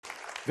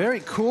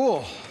Very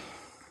cool.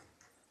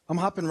 I'm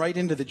hopping right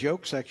into the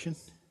joke section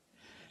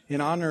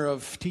in honor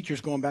of teachers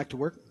going back to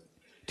work.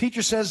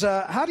 Teacher says,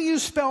 how do you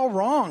spell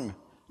wrong?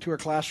 To her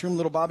classroom.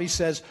 Little Bobby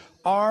says,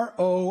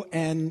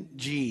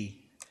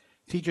 R-O-N-G.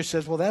 Teacher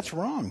says, well, that's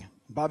wrong.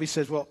 Bobby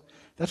says, well,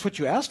 that's what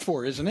you asked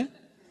for, isn't it?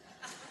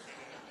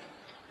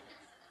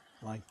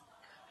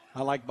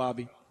 I like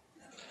Bobby.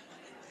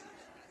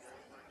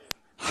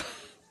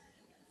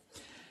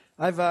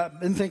 I've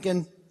been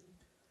thinking,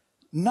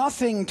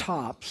 nothing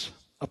tops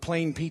a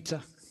plain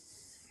pizza.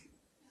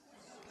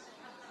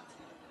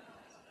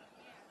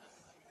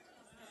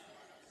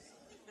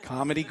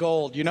 Comedy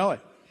gold, you know it.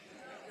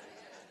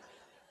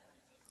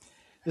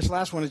 This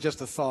last one is just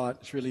a thought.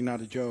 It's really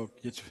not a joke.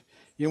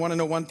 You want to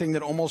know one thing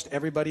that almost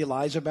everybody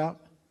lies about?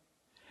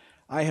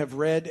 I have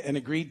read and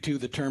agreed to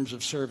the terms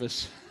of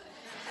service.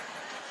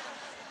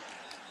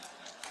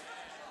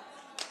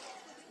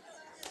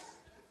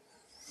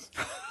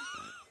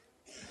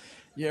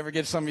 You ever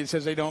get somebody that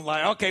says they don't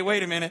lie? Okay,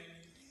 wait a minute.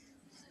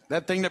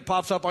 That thing that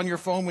pops up on your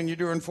phone when you're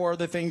doing 4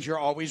 other things, you're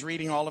always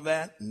reading all of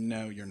that?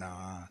 No, you're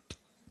not.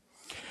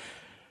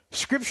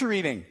 Scripture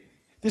reading.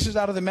 This is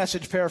out of the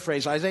Message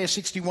paraphrase. Isaiah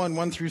 61,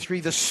 1 through 3.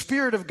 The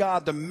Spirit of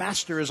God, the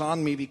Master, is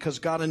on me because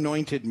God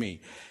anointed me.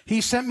 He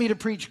sent me to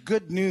preach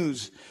good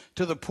news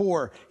to the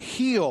poor,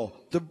 heal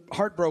the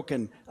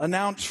heartbroken,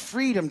 announce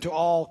freedom to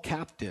all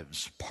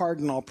captives,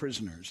 pardon all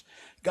prisoners.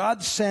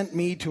 God sent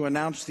me to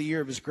announce the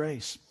year of His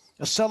grace,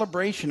 a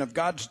celebration of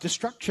God's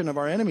destruction of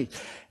our enemies,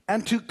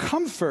 and to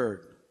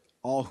comfort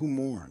all who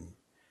mourn,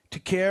 to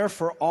care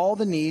for all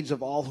the needs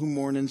of all who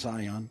mourn in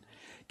Zion.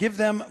 Give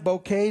them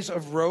bouquets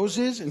of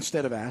roses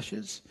instead of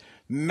ashes,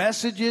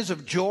 messages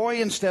of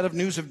joy instead of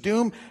news of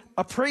doom,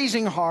 a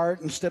praising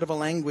heart instead of a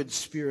languid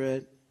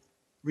spirit.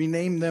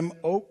 Rename them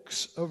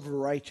oaks of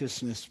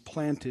righteousness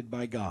planted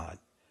by God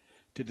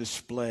to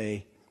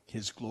display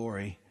His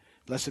glory.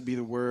 Blessed be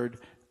the word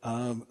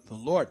of the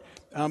Lord.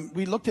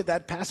 We looked at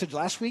that passage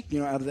last week,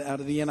 out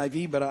of the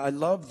NIV, but I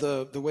love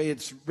the way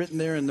it's written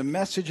there in the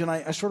Message, and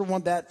I sort of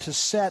want that to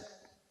set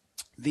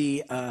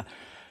the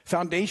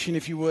foundation,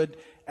 if you would,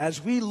 as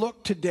we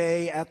look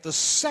today at the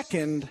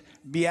second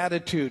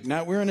beatitude.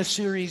 Now, we're in a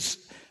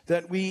series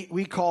that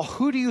we call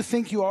Who Do You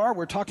Think You Are?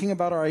 We're talking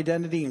about our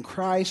identity in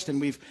Christ,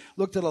 and we've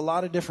looked at a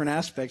lot of different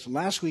aspects.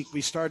 Last week, we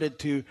started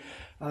to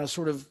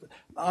sort of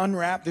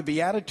unwrap the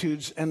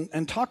Beatitudes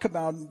and talk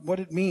about what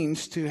it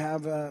means to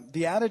have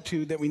the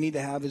attitude that we need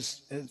to have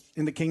as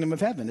in the kingdom of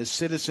heaven, as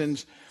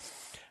citizens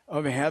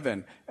of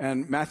heaven.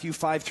 And Matthew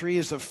 5:3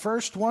 is the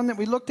first one that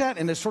we looked at,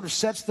 and it sort of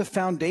sets the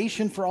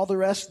foundation for all the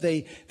rest.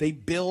 They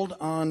build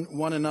on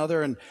one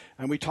another, and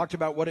we talked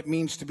about what it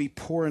means to be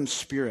poor in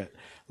spirit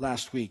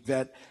last week,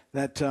 that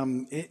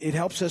it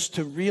helps us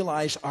to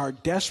realize our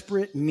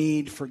desperate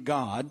need for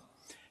God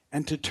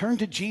and to turn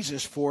to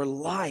Jesus for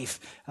life,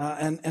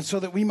 and so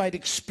that we might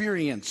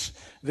experience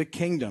the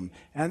kingdom,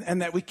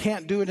 and that we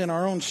can't do it in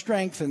our own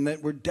strength, and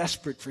that we're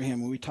desperate for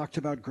Him. And we talked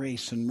about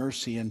grace and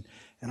mercy and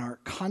our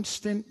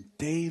constant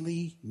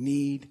daily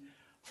need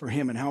for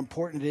Him, and how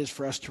important it is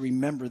for us to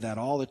remember that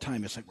all the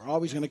time. It's like we're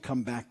always going to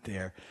come back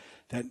there,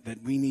 that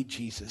we need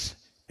Jesus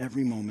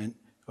every moment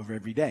of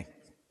every day.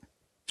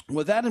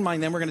 With that in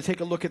mind, then, we're going to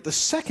take a look at the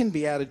second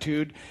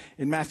beatitude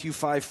in Matthew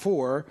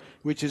 5:4,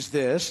 which is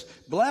this: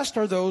 Blessed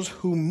are those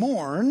who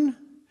mourn,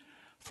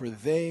 for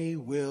they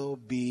will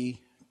be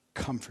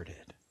comforted.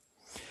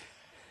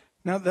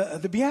 Now,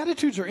 the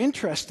Beatitudes are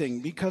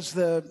interesting because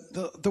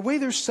the way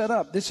they're set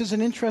up, this is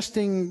an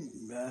interesting,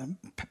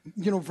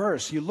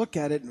 verse. You look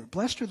at it,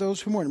 blessed are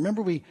those who mourn.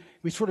 Remember, we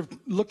sort of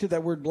looked at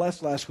that word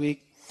blessed last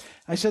week.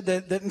 I said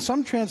that in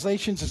some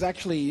translations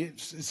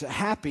it's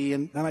happy,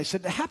 and I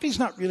said happy is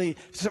not really,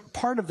 it's a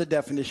part of the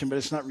definition, but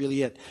it's not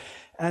really it.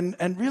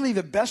 And really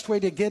the best way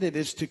to get it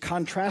is to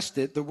contrast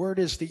it. The word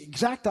is the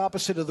exact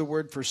opposite of the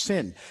word for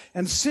sin.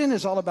 And sin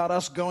is all about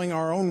us going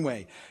our own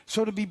way.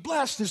 So to be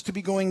blessed is to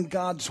be going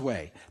God's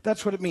way.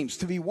 That's what it means.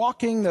 To be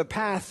walking the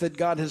path that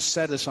God has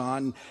set us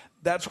on,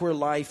 that's where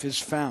life is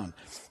found.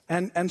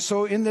 And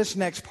so in this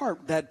next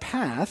part, that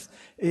path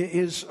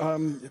is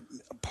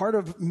part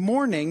of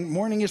mourning.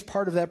 Mourning is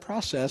part of that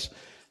process,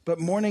 but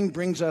mourning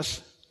brings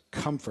us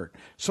comfort.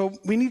 So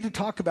we need to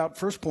talk about,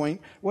 first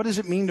point, what does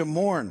it mean to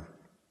mourn?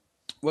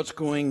 What's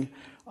going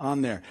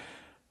on there?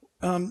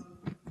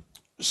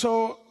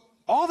 So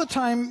all the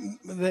time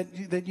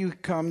that you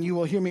come, you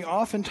will hear me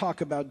often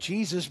talk about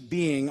Jesus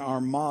being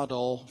our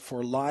model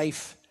for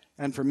life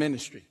and for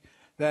ministry.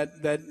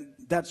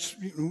 That's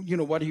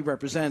what He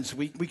represents.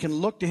 We can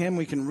look to Him,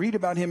 we can read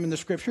about Him in the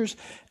Scriptures,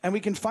 and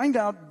we can find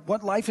out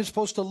what life is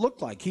supposed to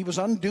look like. He was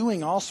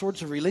undoing all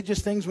sorts of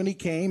religious things when He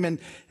came, and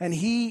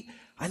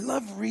I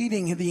love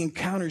reading the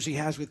encounters He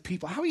has with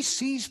people, how He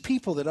sees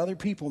people that other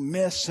people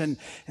miss, and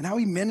how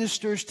He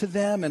ministers to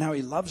them, and how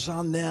He loves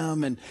on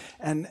them,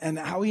 and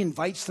how He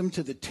invites them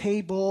to the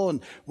table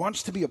and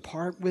wants to be a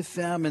part with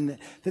them, and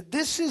that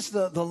this is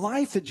the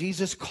life that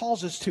Jesus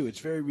calls us to.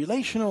 It's very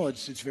relational,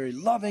 it's very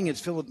loving,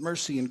 it's filled with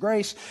mercy and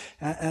grace,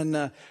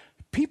 and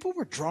people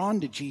were drawn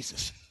to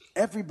Jesus.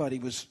 everybody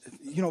was,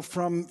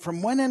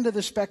 from one end of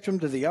the spectrum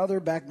to the other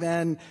back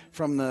then,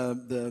 from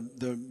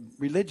the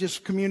religious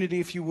community,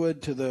 if you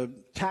would, to the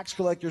tax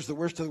collectors, the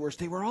worst of the worst.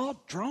 They were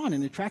all drawn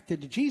and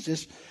attracted to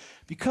Jesus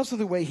because of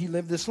the way he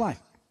lived this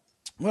life.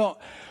 Well,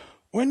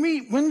 when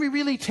we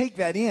really take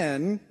that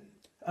in,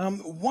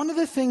 one of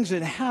the things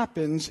that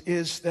happens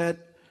is that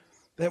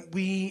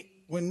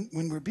when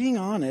we're being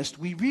honest,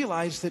 we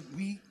realize that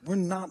we're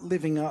not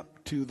living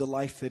up to the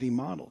life that he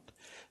modeled.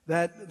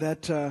 That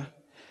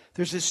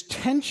there's this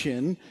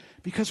tension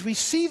because we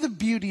see the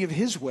beauty of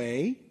his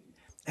way,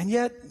 and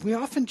yet we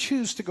often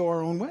choose to go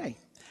our own way.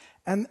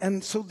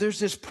 And so there's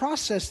this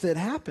process that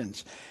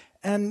happens.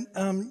 And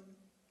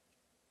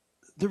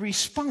the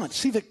response,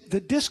 see, the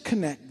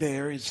disconnect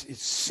there is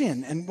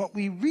sin. And what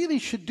we really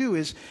should do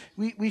is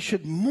we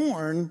should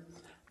mourn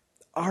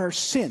our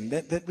sin,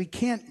 that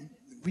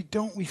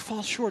we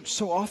fall short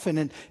so often,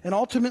 and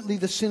ultimately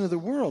the sin of the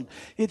world.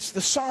 It's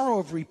the sorrow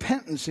of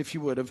repentance, if you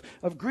would,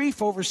 of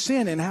grief over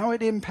sin and how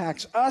it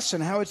impacts us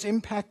and how it's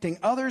impacting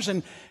others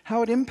and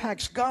how it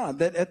impacts God.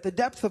 That at the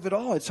depth of it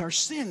all, it's our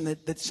sin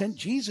that sent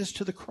Jesus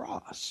to the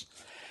cross.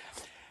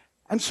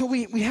 And so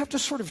we have to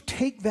sort of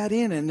take that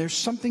in, and there's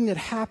something that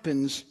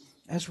happens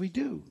as we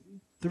do.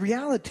 The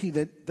reality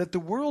that the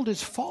world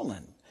is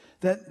fallen,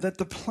 that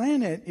the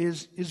planet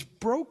is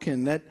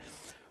broken, that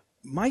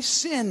my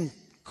sin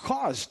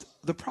caused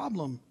the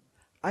problem.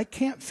 I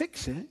can't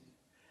fix it,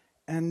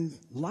 and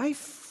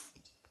life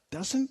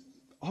doesn't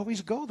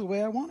always go the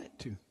way I want it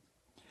to.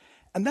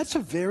 And that's a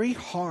very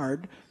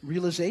hard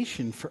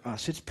realization for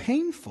us. It's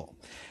painful.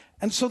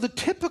 And so the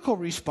typical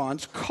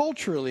response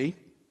culturally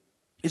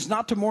is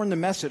not to mourn the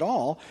mess at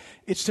all.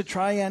 It's to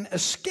try and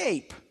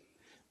escape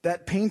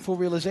that painful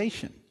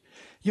realization.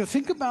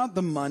 Think about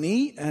the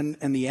money and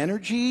the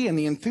energy and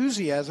the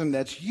enthusiasm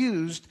that's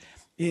used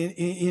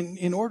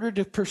in order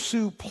to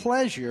pursue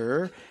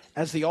pleasure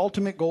as the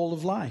ultimate goal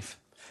of life.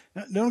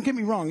 Now, don't get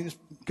me wrong.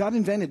 God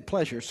invented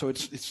pleasure, so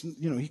it's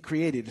he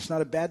created. It's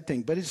not a bad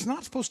thing, but it's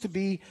not supposed to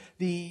be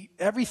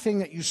everything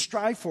that you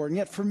strive for. And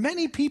yet, for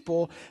many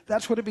people,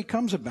 that's what it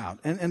becomes about,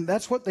 and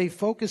that's what they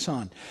focus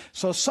on.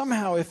 So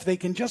somehow, if they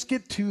can just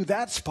get to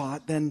that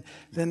spot, then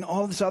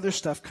all this other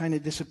stuff kind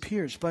of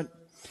disappears. But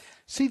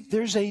see,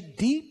 there's a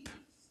deep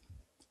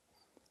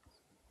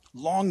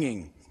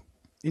longing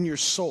in your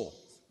soul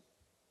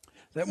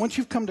that once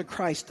you've come to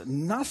Christ,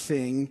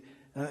 nothing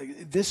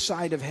this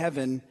side of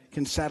heaven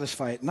can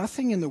satisfy it.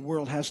 Nothing in the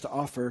world has to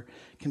offer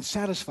can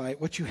satisfy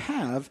it. What you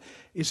have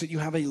is that you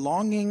have a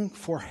longing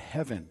for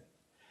heaven.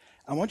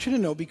 I want you to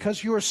know,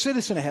 because you're a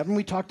citizen of heaven,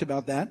 we talked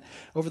about that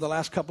over the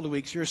last couple of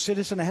weeks, you're a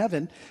citizen of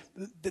heaven,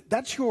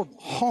 that's your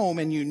home,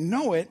 and you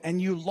know it,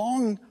 and you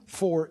long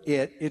for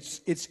it.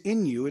 It's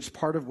in you. It's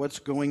part of what's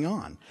going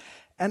on.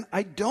 And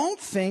I don't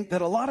think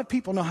that a lot of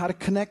people know how to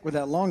connect with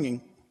that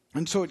longing,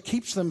 and so it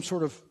keeps them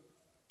sort of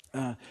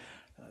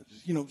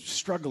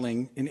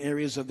struggling in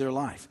areas of their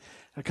life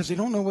because they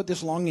don't know what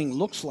this longing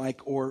looks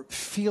like or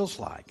feels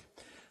like.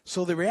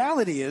 So the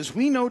reality is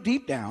we know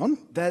deep down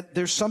that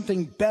there's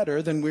something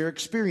better than we're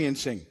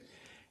experiencing.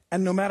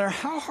 And no matter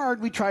how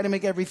hard we try to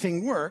make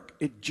everything work,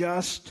 it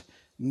just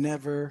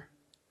never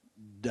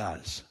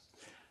does.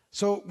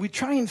 So we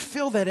try and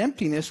fill that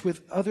emptiness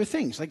with other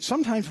things. Like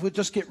sometimes we'll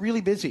just get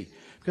really busy.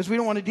 Because we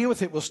don't want to deal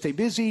with it, we'll stay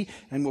busy,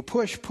 and we'll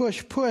push,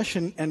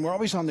 and we're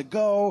always on the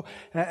go.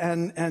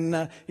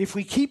 And if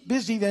we keep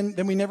busy,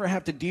 then we never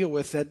have to deal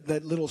with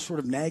that little sort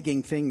of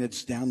nagging thing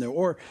that's down there.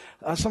 Or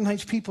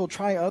sometimes people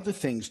try other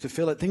things to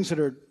fill it, things that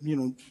are,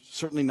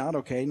 certainly not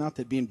okay. Not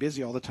that being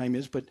busy all the time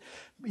is, but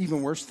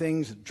even worse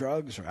things,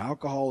 drugs or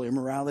alcohol,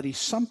 immorality,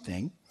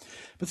 something.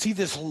 But see,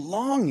 this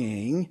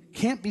longing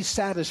can't be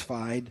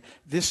satisfied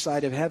this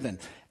side of heaven.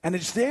 And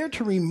it's there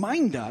to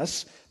remind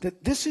us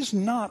that this is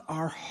not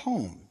our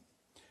home.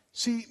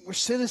 See, we're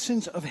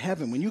citizens of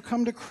heaven. When you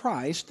come to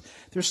Christ,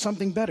 there's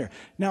something better.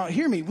 Now,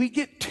 hear me. We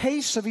get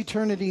tastes of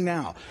eternity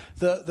now.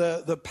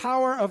 The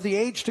power of the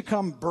age to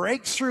come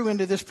breaks through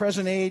into this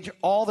present age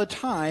all the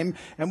time,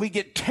 and we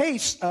get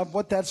tastes of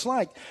what that's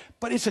like.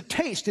 But it's a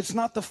taste. It's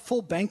not the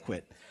full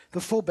banquet. The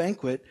full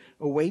banquet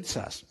awaits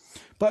us.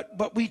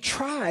 But we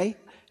try,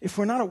 if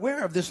we're not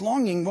aware of this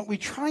longing, what we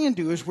try and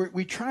do is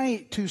we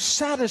try to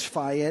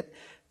satisfy it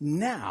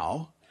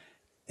now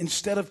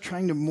instead of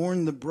trying to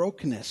mourn the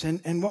brokenness.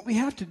 And what we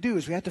have to do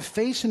is we have to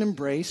face and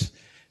embrace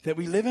that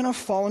we live in a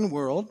fallen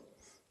world.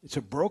 It's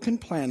a broken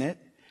planet,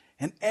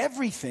 and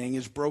everything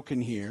is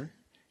broken here,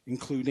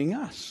 including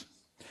us.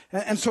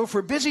 And so if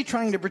we're busy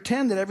trying to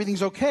pretend that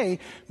everything's okay,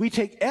 we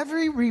take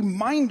every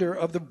reminder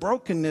of the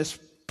brokenness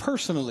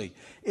personally.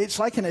 It's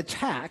like an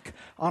attack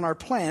on our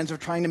plans of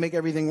trying to make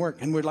everything work.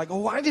 And we're like, oh,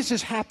 why does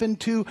this happen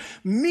to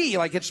me?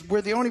 Like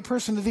we're the only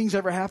person the things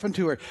ever happened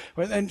to.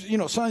 And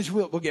sometimes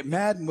we'll get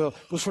mad and we'll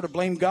sort of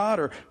blame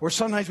God. Or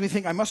sometimes we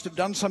think I must have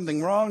done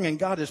something wrong and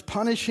God is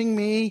punishing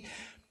me.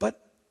 But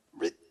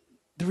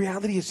the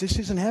reality is this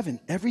isn't heaven.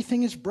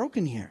 Everything is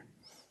broken here.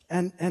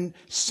 And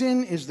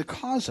sin is the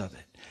cause of it.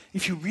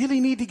 If you really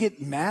need to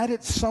get mad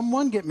at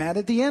someone, get mad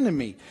at the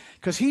enemy.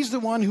 Because he's the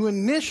one who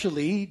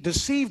initially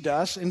deceived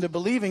us into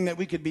believing that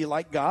we could be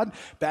like God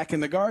back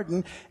in the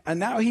garden. And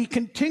now he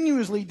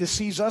continuously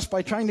deceives us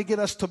by trying to get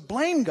us to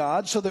blame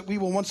God so that we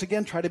will once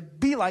again try to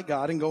be like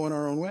God and go in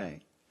our own way.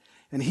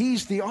 And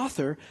he's the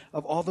author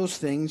of all those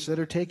things that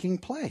are taking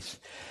place.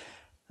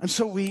 And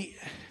so we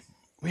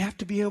have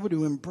to be able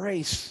to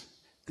embrace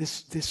the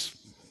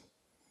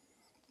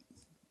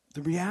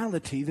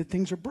reality that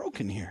things are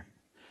broken here.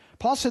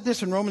 Paul said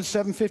this in Romans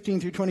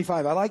 7:15 through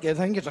 25. I like it. I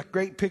think it's a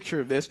great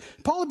picture of this.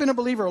 Paul had been a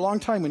believer a long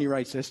time when he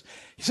writes this.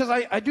 He says,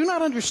 I do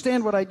not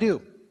understand what I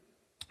do.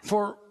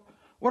 For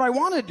what I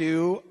want to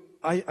do,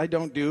 I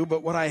don't do,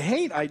 but what I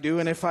hate, I do.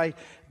 And if I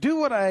do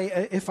what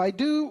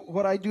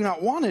I do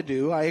not want to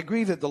do, I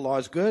agree that the law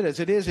is good. As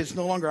it is, it's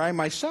no longer I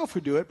myself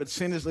who do it, but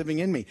sin is living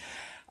in me.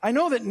 I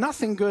know that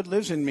nothing good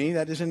lives in me,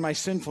 that is in my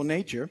sinful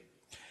nature.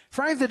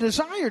 For I have the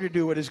desire to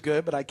do what is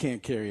good, but I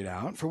can't carry it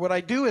out. For what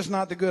I do is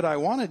not the good I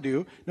want to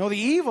do. No, the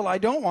evil I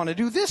don't want to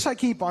do, this I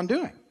keep on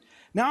doing.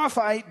 Now, if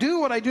I do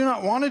what I do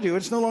not want to do,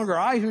 it's no longer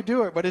I who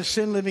do it, but it's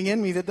sin living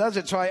in me that does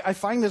it. So I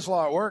find this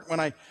law at work. When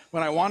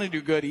I want to do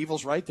good,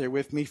 evil's right there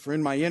with me. For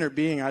in my inner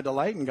being, I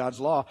delight in God's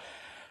law.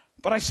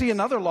 But I see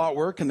another law at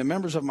work in the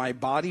members of my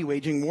body,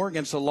 waging war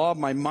against the law of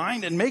my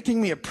mind and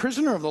making me a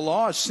prisoner of the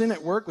law, a sin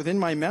at work within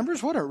my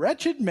members. What a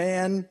wretched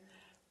man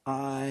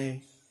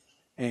I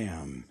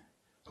am.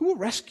 Who will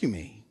rescue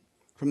me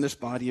from this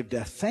body of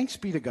death? Thanks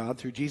be to God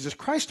through Jesus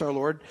Christ our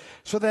Lord.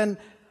 So then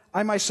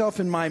I myself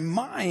in my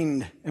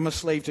mind am a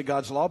slave to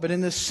God's law, but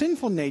in the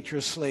sinful nature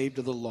a slave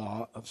to the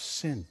law of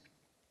sin.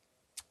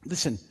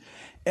 Listen,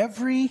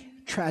 every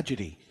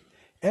tragedy,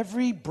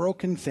 every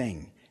broken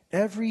thing,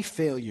 every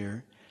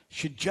failure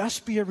should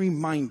just be a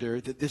reminder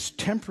that this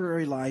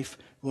temporary life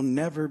will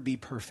never be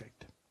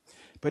perfect.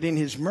 But in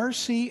his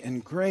mercy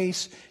and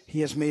grace,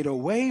 he has made a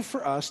way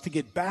for us to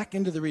get back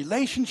into the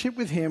relationship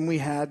with him we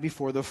had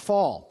before the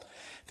fall.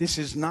 This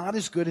is not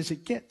as good as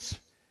it gets.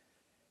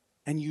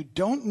 And you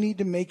don't need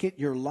to make it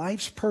your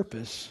life's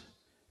purpose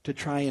to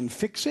try and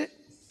fix it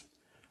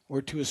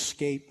or to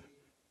escape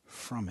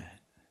from it.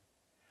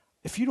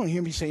 If you don't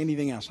hear me say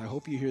anything else, I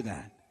hope you hear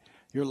that.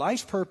 Your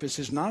life's purpose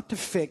is not to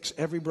fix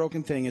every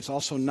broken thing. It's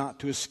also not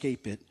to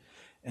escape it.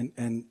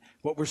 And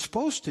what we're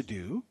supposed to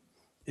do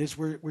is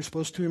we're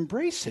supposed to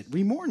embrace it.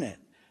 We mourn it.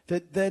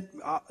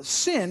 That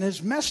sin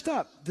has messed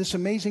up this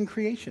amazing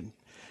creation.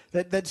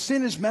 That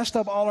sin has messed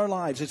up all our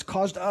lives. It's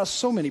caused us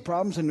so many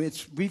problems, and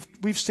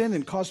we've sinned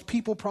and caused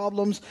people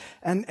problems,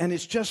 and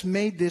it's just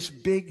made this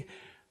big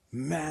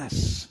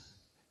mess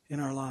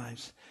in our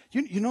lives.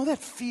 You know that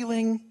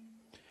feeling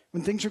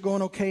when things are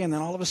going okay, and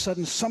then all of a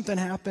sudden something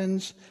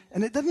happens,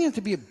 and it doesn't have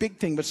to be a big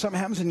thing, but something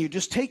happens, and you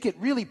just take it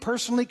really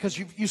personally because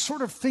you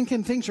sort of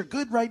thinking things are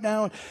good right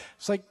now.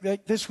 It's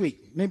like this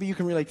week. Maybe you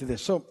can relate to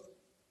this. So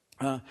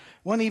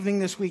one evening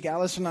this week,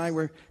 Alice and I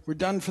we're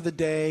done for the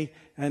day,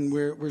 and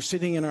we're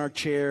sitting in our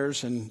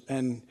chairs,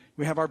 and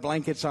we have our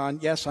blankets on.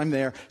 Yes, I'm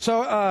there.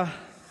 So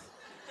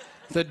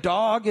the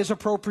dog is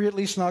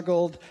appropriately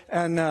snuggled,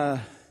 and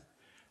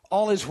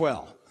all is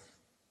well.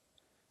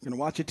 We're going to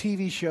watch a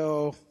TV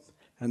show.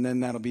 And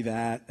then that'll be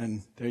that,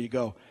 and there you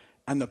go.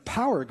 And the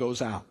power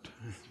goes out.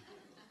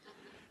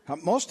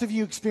 Most of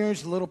you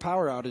experienced a little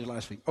power outage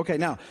last week. Okay,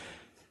 now,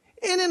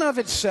 in and of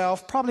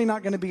itself, probably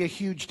not going to be a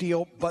huge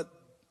deal, but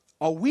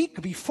a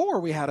week before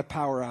we had a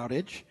power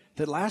outage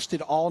that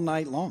lasted all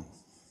night long,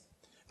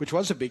 which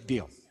was a big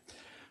deal.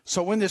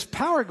 So when this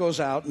power goes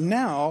out,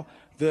 now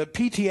the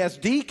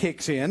PTSD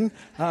kicks in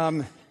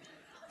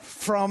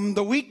from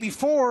the week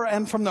before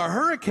and from the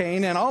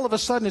hurricane, and all of a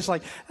sudden it's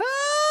like,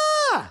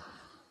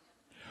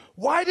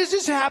 why does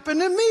this happen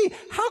to me?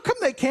 How come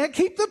they can't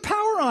keep the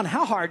power on?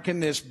 How hard can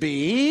this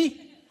be?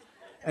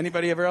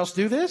 Anybody ever else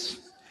do this?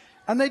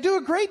 And they do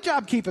a great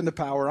job keeping the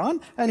power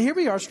on. And here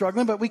we are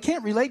struggling, but we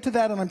can't relate to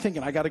that. And I'm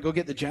thinking, I got to go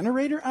get the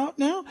generator out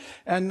now.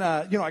 And,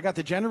 I got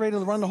the generator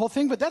to run the whole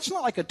thing, but that's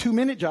not like a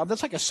 2-minute job.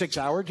 That's like a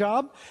 6-hour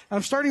job. And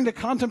I'm starting to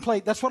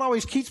contemplate. That's what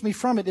always keeps me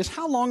from it is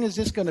how long is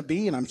this going to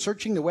be? And I'm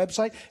searching the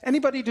website.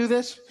 Anybody do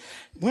this?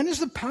 When is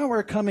the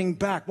power coming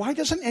back? Why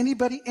doesn't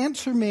anybody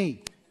answer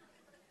me?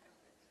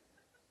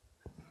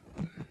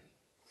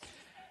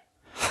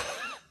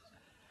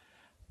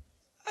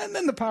 And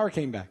then the power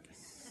came back.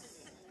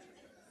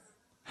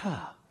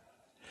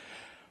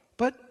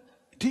 But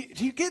do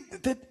you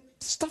get that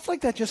stuff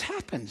like that just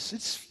happens?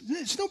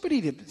 It's nobody.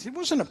 It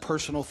wasn't a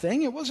personal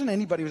thing. It wasn't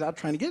anybody was out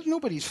trying to get it. It's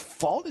nobody's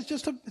fault. It's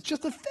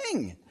just a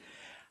thing.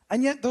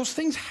 And yet those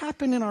things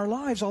happen in our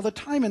lives all the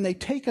time, and they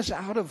take us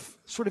out of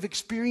sort of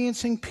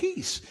experiencing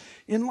peace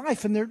in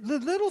life. And they're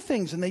little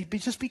things, and they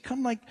just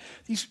become like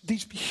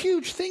these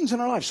huge things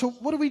in our lives. So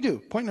what do?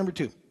 Point number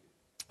 2.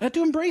 We have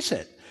to embrace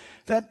it.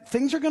 That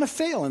things are going to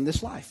fail in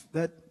this life.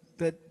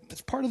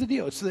 That's part of the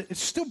deal. It's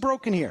still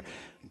broken here.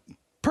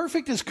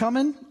 Perfect is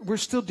coming. We're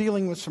still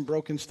dealing with some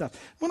broken stuff.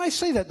 When I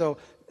say that, though,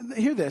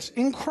 hear this.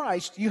 In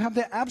Christ, you have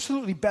the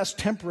absolutely best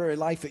temporary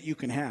life that you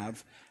can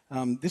have.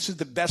 This is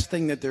the best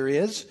thing that there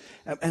is,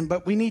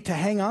 but we need to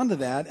hang on to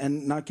that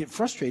and not get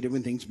frustrated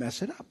when things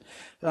mess it up.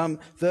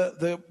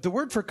 The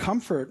word for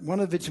comfort, one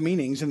of its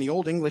meanings in the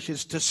Old English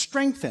is to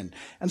strengthen.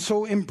 And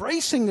so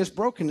embracing this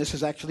brokenness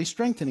is actually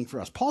strengthening for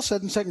us. Paul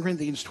said in 2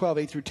 Corinthians 12,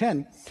 8 through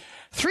 10,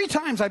 3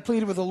 times I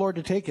pleaded with the Lord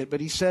to take it,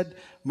 but he said,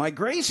 my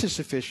grace is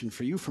sufficient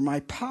for you, for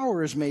my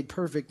power is made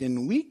perfect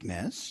in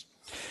weakness.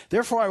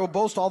 Therefore, I will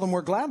boast all the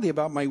more gladly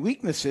about my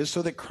weaknesses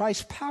so that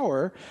Christ's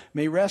power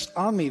may rest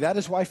on me. That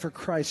is why, for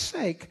Christ's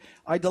sake,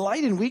 I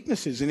delight in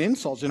weaknesses, in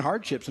insults, in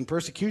hardships, in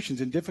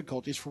persecutions, in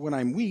difficulties. For when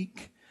I'm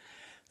weak,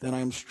 then I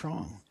am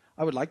strong.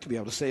 I would like to be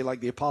able to say, like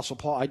the Apostle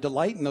Paul, I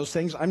delight in those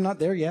things. I'm not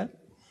there yet.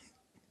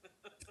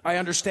 I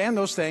understand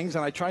those things,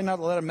 and I try not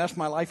to let them mess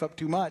my life up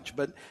too much,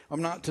 but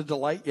I'm not to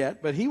delight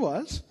yet. But he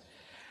was.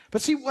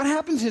 But see, what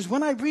happens is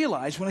when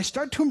I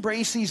start to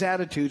embrace these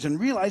attitudes and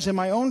realize in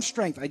my own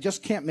strength, I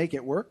just can't make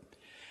it work.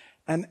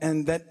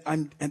 And that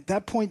I'm, at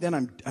that point, then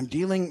I'm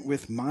dealing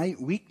with my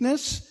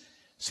weakness.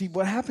 See,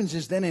 what happens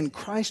is then in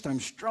Christ,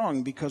 I'm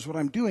strong because what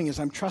I'm doing is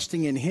I'm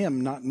trusting in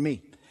him, not in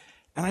me.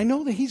 And I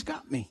know that he's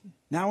got me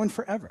now and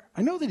forever.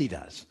 I know that he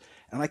does.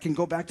 And I can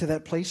go back to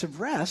that place of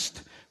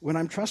rest when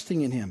I'm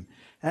trusting in him.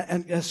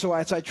 And so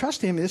as I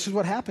trust him, this is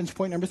what happens.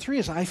 Point number 3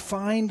 is I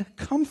find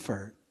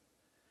comfort.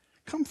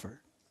 Comfort.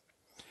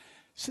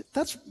 So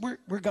that's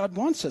where God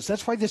wants us.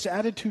 That's why this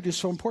attitude is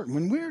so important.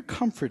 When we're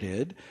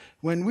comforted,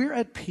 when we're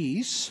at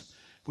peace,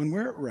 when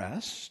we're at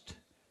rest,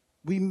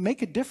 we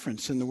make a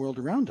difference in the world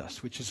around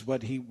us, which is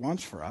what he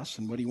wants for us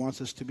and what he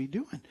wants us to be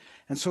doing.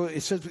 And so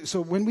it says,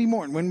 so when we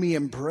mourn, when we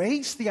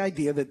embrace the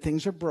idea that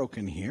things are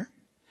broken here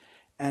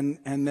and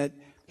that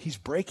he's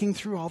breaking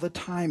through all the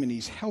time and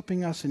he's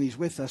helping us and he's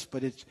with us,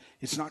 but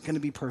it's not going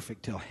to be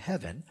perfect till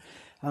heaven.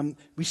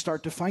 We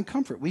start to find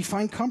comfort. We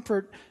find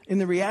comfort in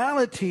the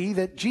reality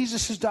that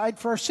Jesus has died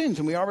for our sins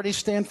and we already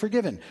stand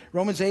forgiven.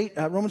 Romans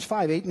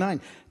 5, 8,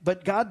 9.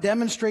 But God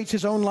demonstrates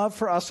his own love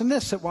for us in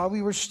this, that while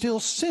we were still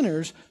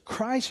sinners,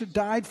 Christ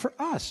died for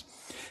us.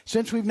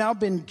 Since we've now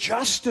been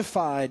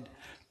justified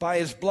by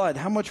his blood,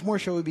 how much more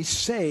shall we be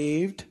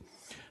saved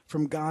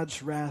from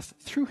God's wrath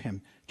through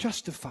him?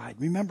 Justified.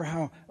 Remember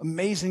how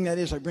amazing that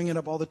is. I bring it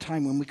up all the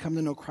time. When we come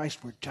to know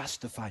Christ, we're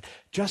justified.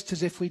 Just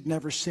as if we'd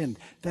never sinned.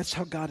 That's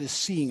how God is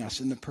seeing us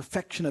in the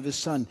perfection of his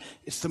Son.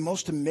 It's the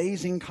most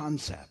amazing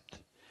concept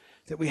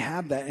that we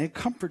have that. And it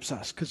comforts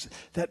us because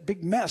that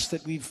big mess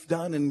that we've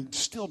done and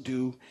still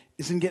do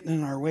isn't getting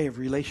in our way of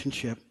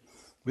relationship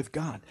with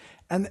God.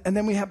 And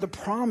then we have the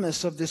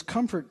promise of this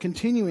comfort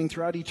continuing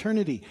throughout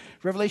eternity.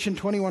 Revelation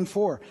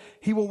 21:4.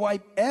 He will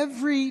wipe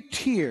every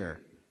tear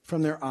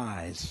from their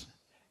eyes.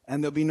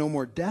 And there'll be no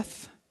more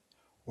death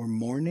or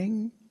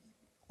mourning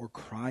or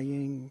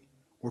crying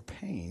or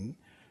pain,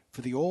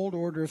 for the old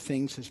order of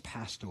things has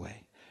passed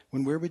away.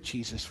 When we're with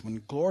Jesus,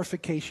 when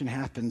glorification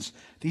happens,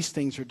 these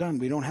things are done.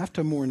 We don't have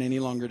to mourn any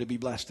longer to be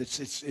blessed.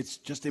 It's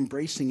just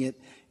embracing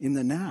it in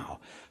the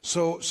now.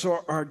 So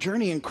our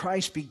journey in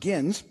Christ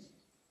begins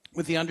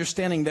with the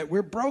understanding that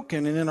we're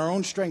broken and in our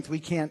own strength we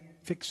can't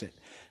fix it.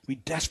 We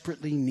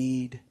desperately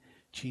need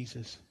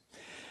Jesus.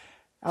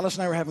 Alice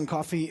and I were having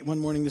coffee one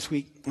morning this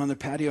week on the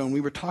patio, and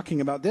we were talking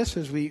about this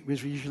as we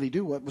usually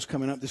do, what was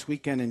coming up this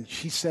weekend. And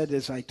she said,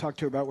 as I talked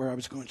to her about where I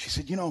was going, she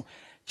said, you know,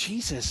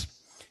 Jesus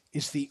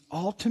is the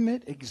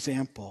ultimate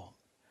example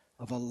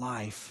of a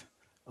life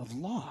of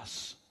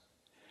loss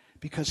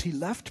because he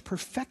left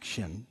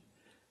perfection,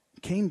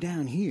 came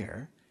down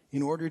here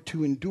in order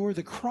to endure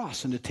the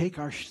cross and to take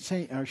our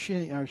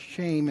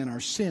shame and our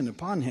sin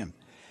upon him.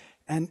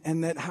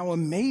 And that how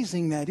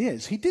amazing that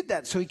is. He did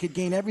that so he could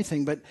gain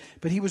everything, but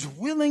he was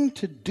willing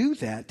to do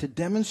that to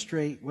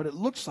demonstrate what it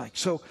looks like.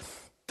 So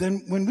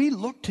then when we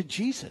look to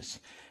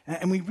Jesus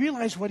and we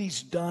realize what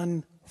he's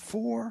done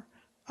for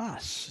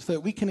us so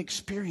that we can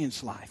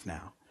experience life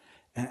now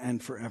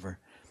and forever,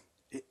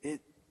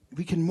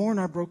 we can mourn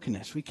our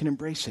brokenness. We can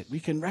embrace it. We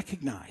can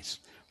recognize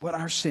what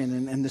our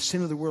sin and the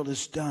sin of the world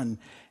has done.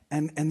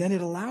 And then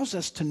it allows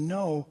us to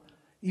know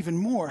even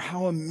more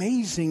how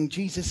amazing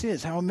Jesus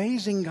is, how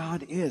amazing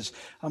God is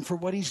for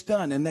what he's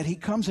done, and that he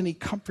comes and he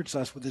comforts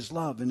us with his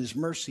love and his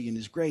mercy and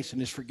his grace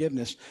and his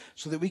forgiveness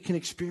so that we can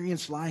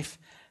experience life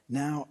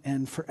now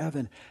and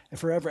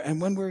forever. And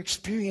when we're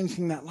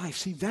experiencing that life,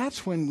 see,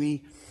 that's when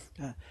we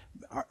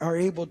are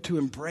able to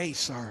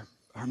embrace our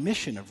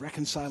mission of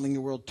reconciling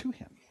the world to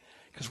him,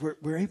 because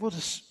we're able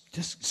to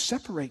just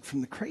separate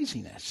from the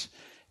craziness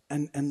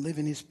and live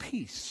in his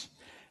peace.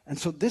 And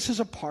so this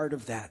is a part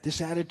of that. This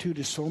attitude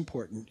is so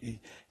important.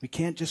 We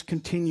can't just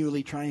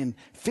continually try and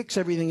fix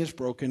everything that's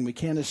broken. We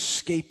can't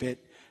escape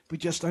it. We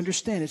just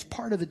understand it's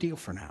part of the deal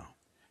for now.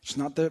 It's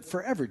not the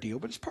forever deal,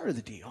 but it's part of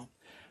the deal.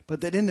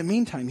 But that in the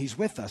meantime, he's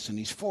with us and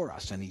he's for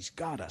us and he's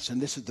got us. And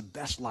this is the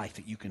best life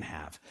that you can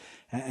have.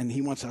 And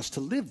he wants us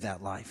to live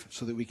that life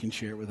so that we can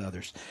share it with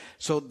others.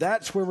 So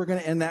that's where we're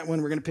going to end that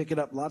one. We're going to pick it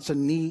up. Lots of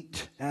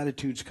neat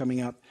attitudes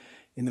coming up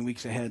in the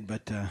weeks ahead.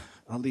 But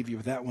I'll leave you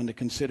with that one to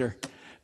consider.